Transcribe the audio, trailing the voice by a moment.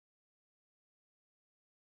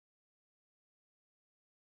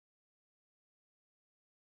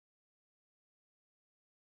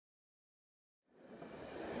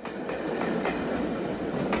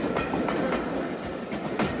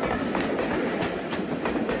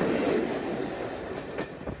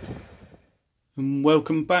And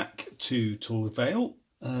welcome back to Torre Vale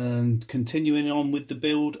and continuing on with the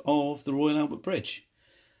build of the Royal Albert Bridge.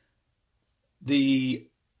 The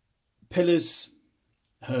pillars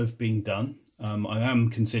have been done. I am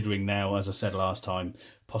considering now, as I said last time,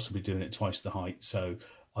 possibly doing it twice the height. So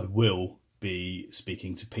I will be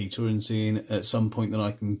speaking to Peter and seeing at some point that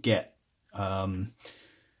I can get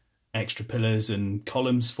extra pillars and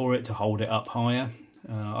columns for it to hold it up higher.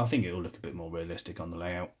 I think it will look a bit more realistic on the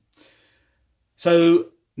layout. So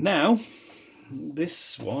now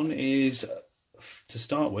this one is, to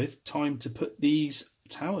start with, time to put these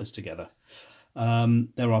towers together.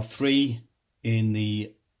 There are 3 in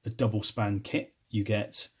the double span kit. You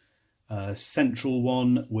get a central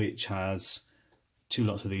one which has 2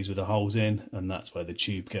 lots of these with the holes in, and that's where the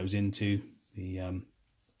tube goes into. The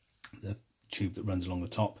tube that runs along the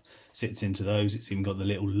top sits into those. It's even got the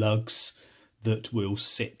little lugs that will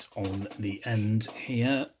sit on the end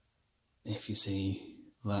here. If you see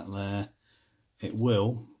that there, it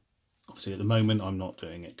will. Obviously at the moment I'm not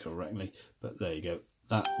doing it correctly, but there you go.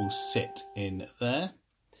 That will sit in there.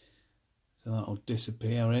 So that will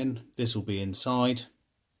disappear in. This will be inside.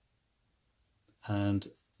 And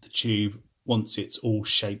the tube, once it's all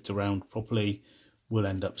shaped around properly, will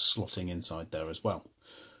end up slotting inside there as well.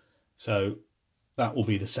 So that will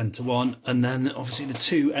be the centre one. And then obviously the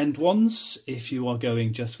 2 end ones, if you are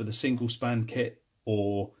going just for the single span kit,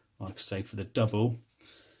 or like I say for the double,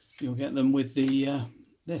 you'll get them with the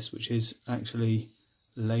this, which is actually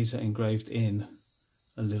laser engraved in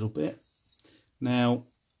a little bit. Now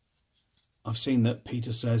I've seen that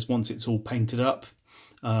Peter says once it's all painted up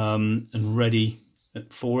and ready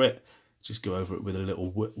for it, just go over it with a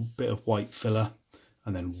little bit of white filler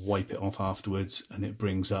and then wipe it off afterwards, and it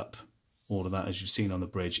brings up all of that, as you've seen on the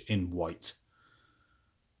bridge, in white,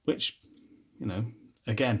 which, you know,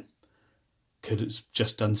 again, could have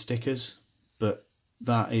just done stickers, but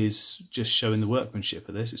that is just showing the workmanship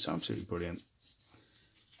of this. It's absolutely brilliant.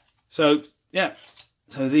 So yeah,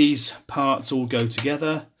 so these parts all go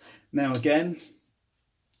together. Now again,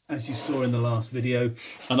 as you saw in the last video,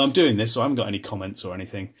 and I'm doing this so I haven't got any comments or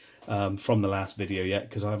anything from the last video yet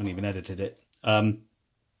because I haven't even edited it,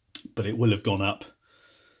 but it will have gone up.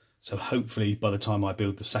 So hopefully by the time I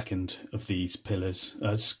build the second of these pillars,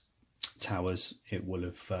 towers, it will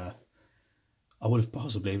have I would have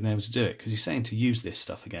possibly been able to do it, because he's saying to use this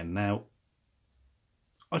stuff again. Now,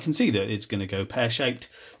 I can see that it's going to go pear-shaped.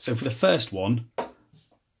 So for the first one, I'm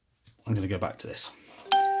going to go back to this.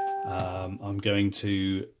 I'm going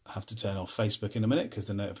to have to turn off Facebook in a minute because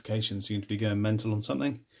the notifications seem to be going mental on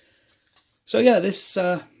something. So yeah, this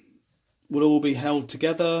will all be held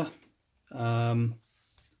together.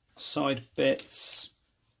 Side bits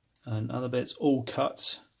and other bits all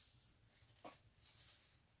cut.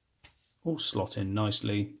 All slot in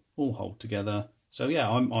nicely, all hold together. So yeah,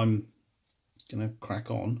 I'm gonna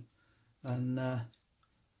crack on and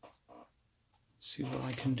see what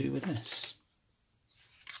I can do with this.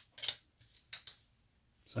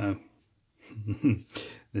 So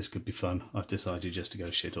this could be fun. I've decided just to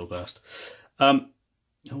go shit or burst. Oh,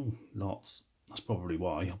 lots. That's probably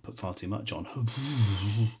why I put far too much on.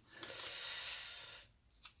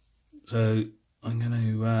 So I'm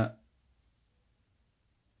gonna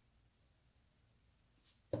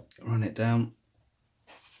run it down.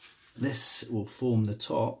 This will form the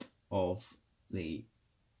top of the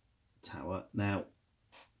tower. Now,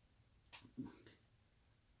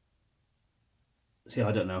 see,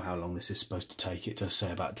 I don't know how long this is supposed to take. It does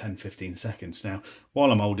say about 10-15 seconds. Now,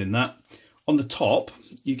 while I'm holding that, on the top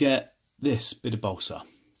you get this bit of balsa,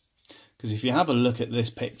 because if you have a look at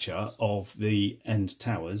this picture of the end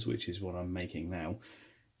towers, which is what I'm making now,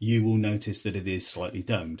 you will notice that it is slightly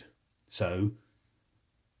domed. So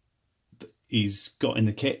he's got in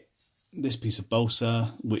the kit this piece of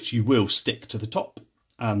balsa, which you will stick to the top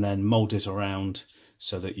and then mould it around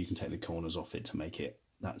so that you can take the corners off it to make it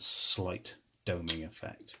that slight doming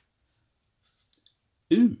effect.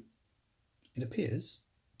 Ooh, it appears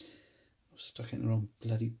I've stuck it in the wrong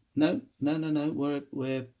bloody... No,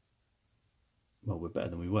 we're better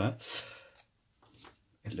than we were.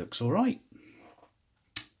 It looks all right.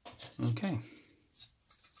 Okay,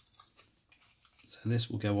 so this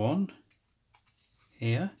will go on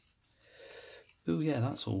here. Oh yeah,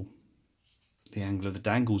 that's all, the angle of the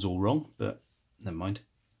dangle's all wrong, but never mind.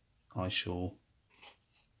 I shall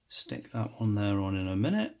stick that one there on in a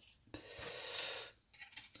minute.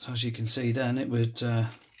 So as you can see then, it would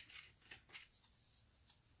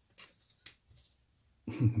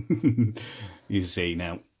you see,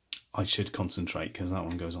 now I should concentrate because that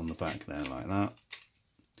one goes on the back there like that.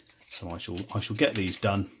 So I shall get these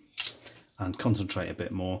done, and concentrate a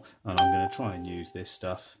bit more, and I'm going to try and use this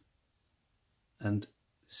stuff and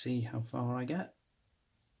see how far I get.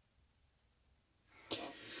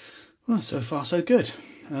 Well, so far so good.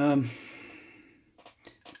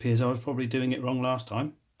 Appears I was probably doing it wrong last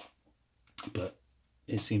time, but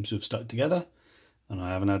it seems to have stuck together, and I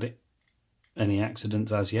haven't had any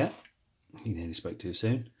accidents as yet. You nearly spoke too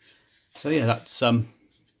soon. So yeah, that's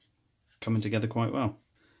coming together quite well.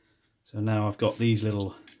 So now I've got these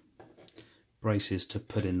little braces to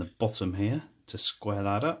put in the bottom here to square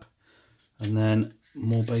that up, and then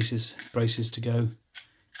more braces to go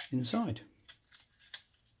inside.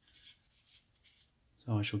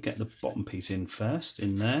 So I shall get the bottom piece in first,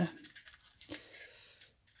 in there,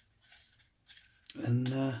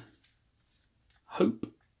 and hope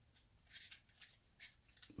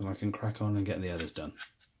that I can crack on and get the others done.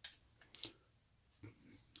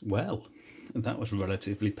 Well, that was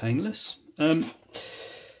relatively painless.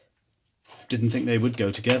 Didn't think they would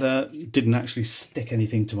go together, didn't actually stick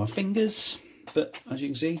anything to my fingers, but as you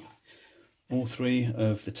can see, all three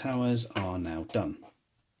of the towers are now done.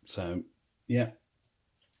 So yeah,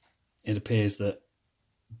 it appears that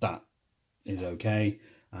that is okay,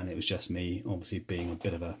 and it was just me obviously being a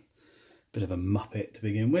bit of a muppet to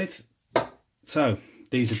begin with. So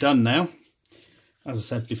these are done now. As I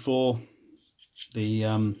said before,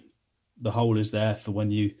 the hole is there for when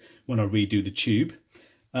I redo the tube.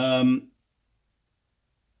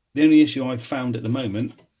 The only issue I've found at the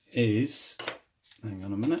moment is, hang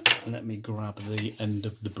on a minute, let me grab the end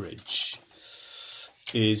of the bridge,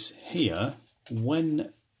 is here,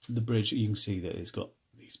 when the bridge, you can see that it's got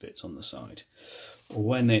these bits on the side.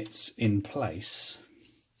 When it's in place,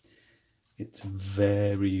 it's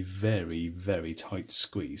very, very, very tight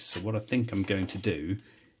squeeze. So what I think I'm going to do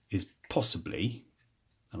is possibly,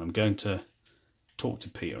 and I'm going to talk to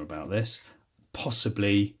Peter about this,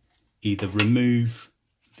 possibly either remove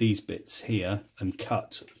these bits here and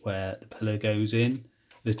cut where the pillar goes in,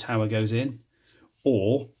 the tower goes in,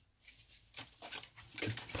 or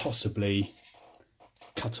could possibly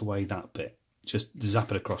cut away that bit, just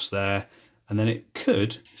zap it across there, and then it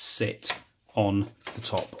could sit on the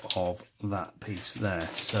top of that piece there.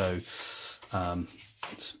 So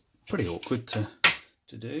it's pretty awkward to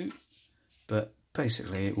do, but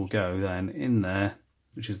basically it will go then in there,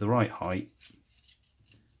 which is the right height,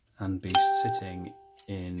 and be sitting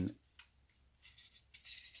in,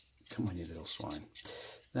 come on you little swine,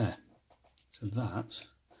 there. So that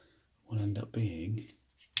will end up being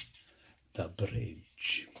the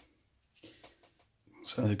bridge.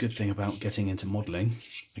 So the good thing about getting into modelling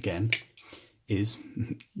again is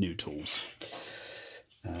new tools.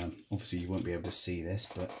 Obviously you won't be able to see this,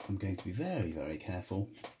 but I'm going to be very, very careful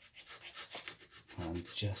and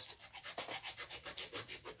just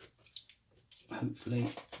hopefully,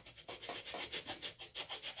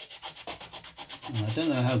 I don't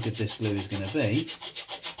know how good this glue is going to be.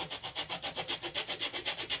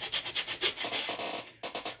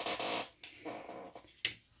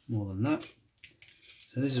 More than that.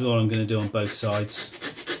 So this is what I'm going to do on both sides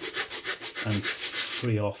and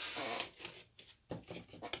free off.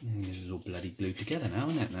 This is all bloody glued together now,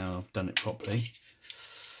 isn't it? Now I've done it properly.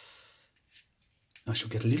 I shall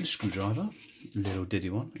get a little screwdriver, a little diddy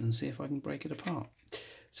one, and see if I can break it apart.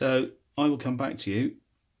 So I will come back to you,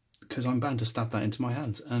 because I'm bound to stab that into my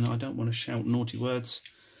hands, and I don't want to shout naughty words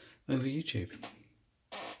over YouTube.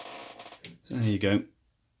 So there you go.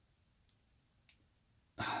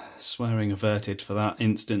 Swearing averted for that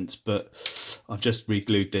instance, but I've just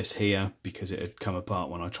re-glued this here because it had come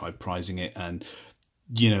apart when I tried prizing it, and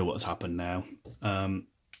you know what's happened now.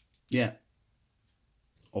 Yeah,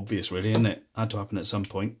 obvious really, isn't it? Had to happen at some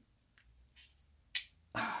point.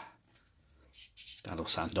 That'll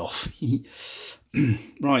sand off.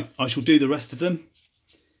 Right, I shall do the rest of them,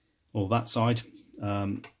 or that side,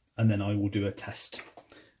 and then I will do a test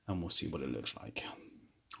and we'll see what it looks like.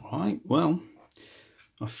 All right, well,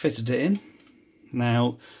 I've fitted it in.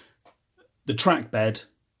 Now, the track bed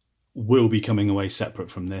will be coming away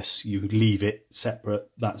separate from this. You leave it separate,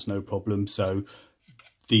 that's no problem. So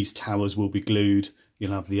these towers will be glued.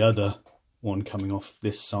 You'll have the other one coming off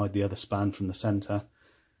this side, the other span from the centre.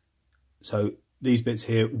 So these bits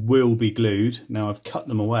here will be glued. Now I've cut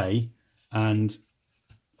them away, and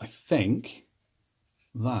I think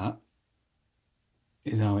that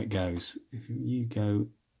is how it goes. If you go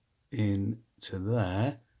into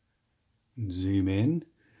there and zoom in,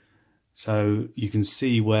 so you can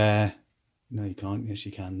see where, no you can't, yes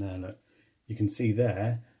you can, there look, you can see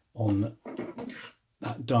there on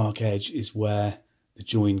that dark edge is where the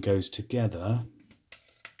join goes together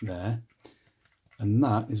there, And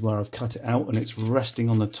that is where I've cut it out, and it's resting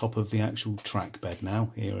on the top of the actual track bed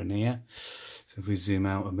now, here and here. So if we zoom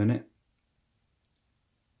out a minute,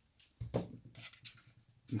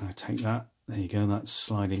 now take that, there you go, that's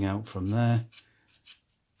sliding out from there,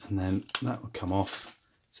 and then that will come off.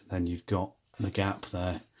 So then you've got the gap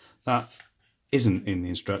there. That isn't in the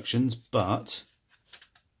instructions, but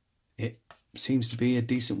it seems to be a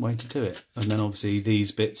decent way to do it. And then obviously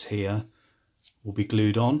these bits here will be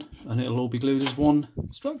glued on, and it'll all be glued as one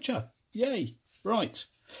structure. Yay! Right,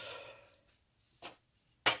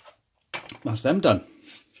 that's them done.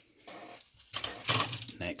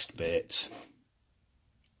 Next bit.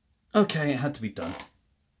 Okay, it had to be done.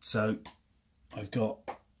 So I've got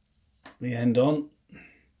the end on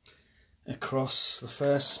across the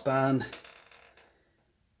first span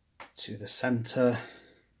to the centre,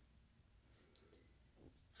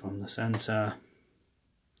 from the centre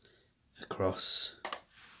across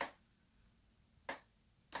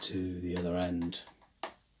to the other end.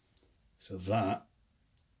 So that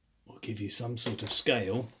will give you some sort of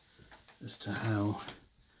scale as to how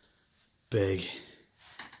big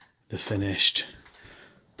the finished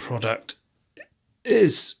product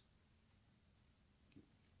is.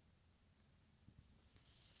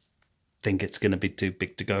 Think it's going to be too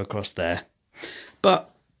big to go across there,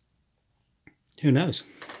 but who knows,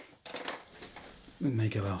 we may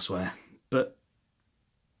go elsewhere. But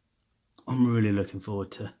I'm really looking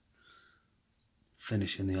forward to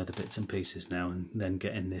finishing the other bits and pieces now, and then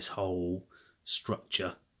getting this whole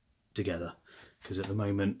structure together, because at the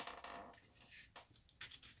moment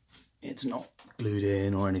it's not glued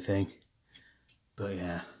in or anything. But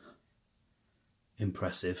yeah,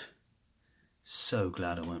 impressive. So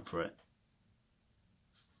glad I went for it.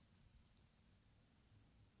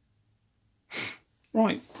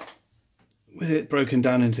 Right, with it broken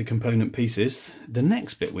down into component pieces, the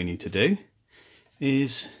next bit we need to do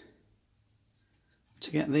is to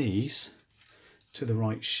get these to the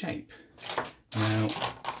right shape. Now,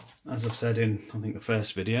 as I've said in, I think, the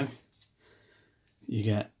first video, you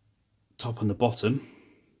get top and the bottom,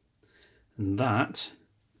 and that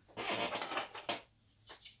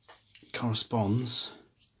corresponds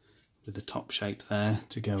with the top shape there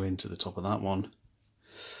to go into the top of that one,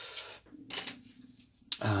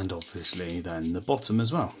 and obviously then the bottom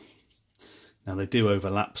as well. Now they do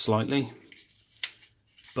overlap slightly,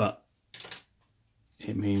 but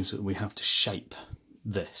it means that we have to shape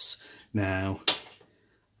this. Now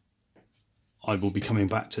I will be coming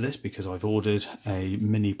back to this because I've ordered a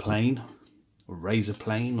mini plane, or razor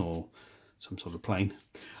plane, or some sort of plane,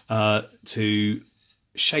 to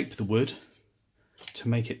shape the wood to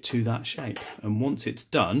make it to that shape. And once it's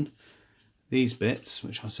done, these bits,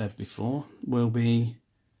 which I said before, will be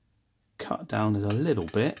cut down as a little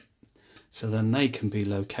bit, so then they can be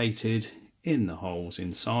located in the holes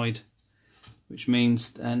inside, which means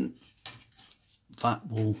then that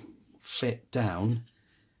will fit down,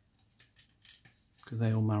 because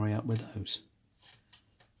they all marry up with those.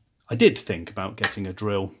 I did think about getting a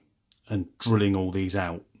drill and drilling all these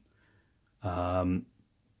out,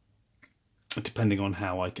 depending on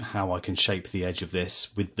how I can shape the edge of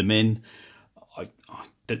this with them in. I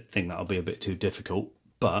don't think that'll be a bit too difficult,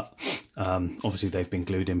 but obviously they've been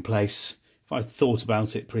glued in place. If I thought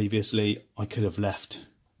about it previously, I could have left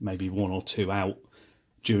maybe one or two out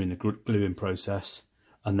during the gluing process,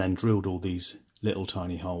 and then drilled all these little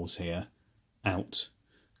tiny holes here out,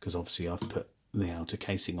 because obviously I've put the outer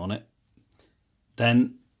casing on it.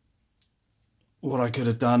 Then what I could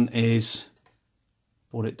have done is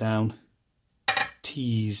brought it down,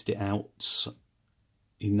 teased it out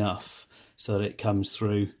enough so that it comes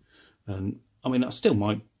through, and I mean, I still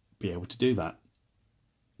might be able to do that,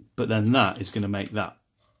 but then that is going to make that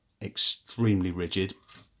extremely rigid,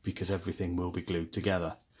 because everything will be glued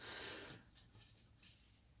together.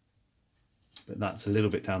 But that's a little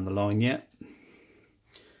bit down the line yet,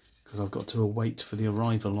 because I've got to wait for the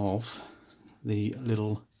arrival of the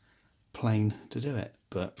little plane to do it.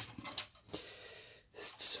 But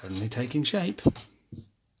it's certainly taking shape.